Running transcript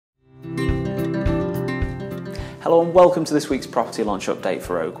Hello and welcome to this week's property launch update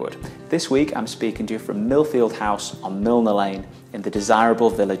for Oakwood. This week I'm speaking to you from Millfield House on Milner Lane in the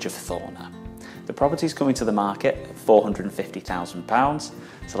desirable village of Thorner. The property is coming to the market at £450,000,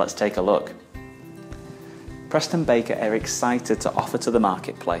 so let's take a look. Preston Baker are excited to offer to the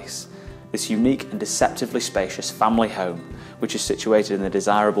marketplace this unique and deceptively spacious family home, which is situated in the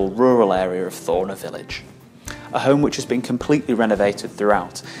desirable rural area of Thorner Village. A home which has been completely renovated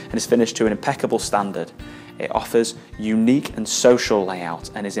throughout and is finished to an impeccable standard. It offers unique and social layout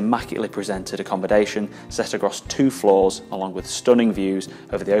and is immaculately presented accommodation set across 2 floors along with stunning views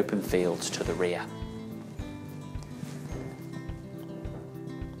over the open fields to the rear.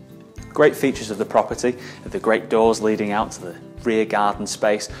 Great features of the property are the great doors leading out to the rear garden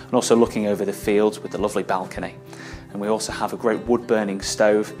space and also looking over the fields with the lovely balcony. And we also have a great wood-burning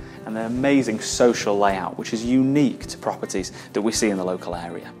stove and an amazing social layout which is unique to properties that we see in the local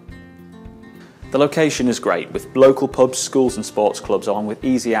area. The location is great, with local pubs, schools and sports clubs along with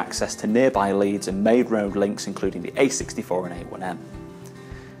easy access to nearby leads and main road links including the A64 and A1M.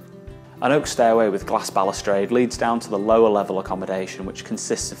 An oak stairway with glass balustrade leads down to the lower level accommodation, which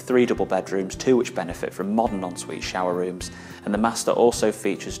consists of 3 double bedrooms, 2 which benefit from modern ensuite shower rooms, and the master also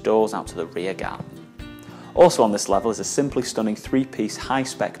features doors out to the rear garden. Also on this level is a simply stunning 3-piece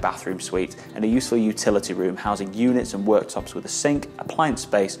high-spec bathroom suite and a useful utility room housing units and worktops with a sink, appliance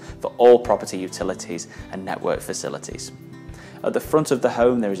space for all property utilities and network facilities. At the front of the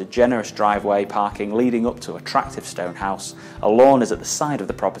home there is a generous driveway parking leading up to an attractive stone house. A lawn is at the side of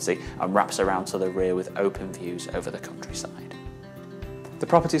the property and wraps around to the rear with open views over the countryside. The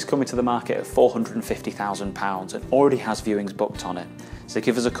property is coming to the market at £450,000 and already has viewings booked on it, so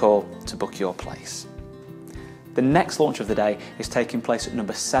give us a call to book your place. The next launch of the day is taking place at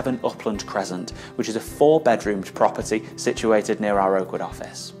number 7 Upland Crescent, which is a 4-bedroomed property situated near our Oakwood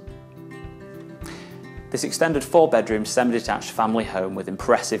office. This extended 4-bedroom semi-detached family home with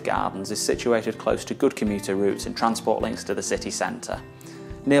impressive gardens is situated close to good commuter routes and transport links to the city centre.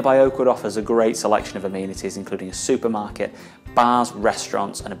 Nearby Oakwood offers a great selection of amenities including a supermarket, bars,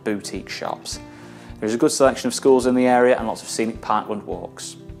 restaurants and boutique shops. There is a good selection of schools in the area and lots of scenic parkland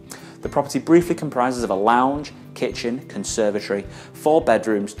walks. The property briefly comprises of a lounge, kitchen, conservatory, 4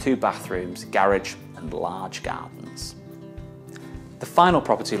 bedrooms, 2 bathrooms, garage and large gardens. The final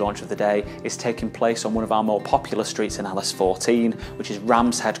property launch of the day is taking place on one of our more popular streets in LS14, which is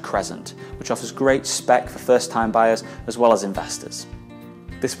Ramshead Crescent, which offers great spec for first-time buyers as well as investors.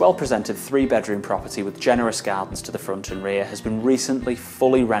 This well-presented 3-bedroom property with generous gardens to the front and rear has been recently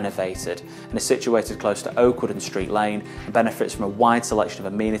fully renovated and is situated close to Oakwood and Street Lane and benefits from a wide selection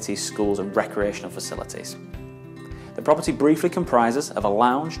of amenities, schools and recreational facilities. The property briefly comprises of a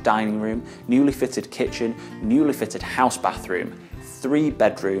lounge, dining room, newly fitted kitchen, newly fitted house bathroom, 3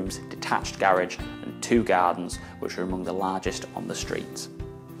 bedrooms, detached garage and 2 gardens, which are among the largest on the street.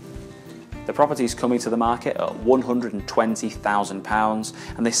 The property is coming to the market at £120,000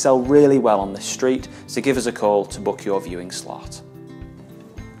 and they sell really well on this street, so give us a call to book your viewing slot.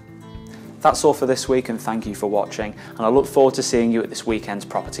 That's all for this week and thank you for watching, and I look forward to seeing you at this weekend's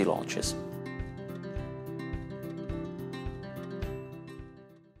property launches.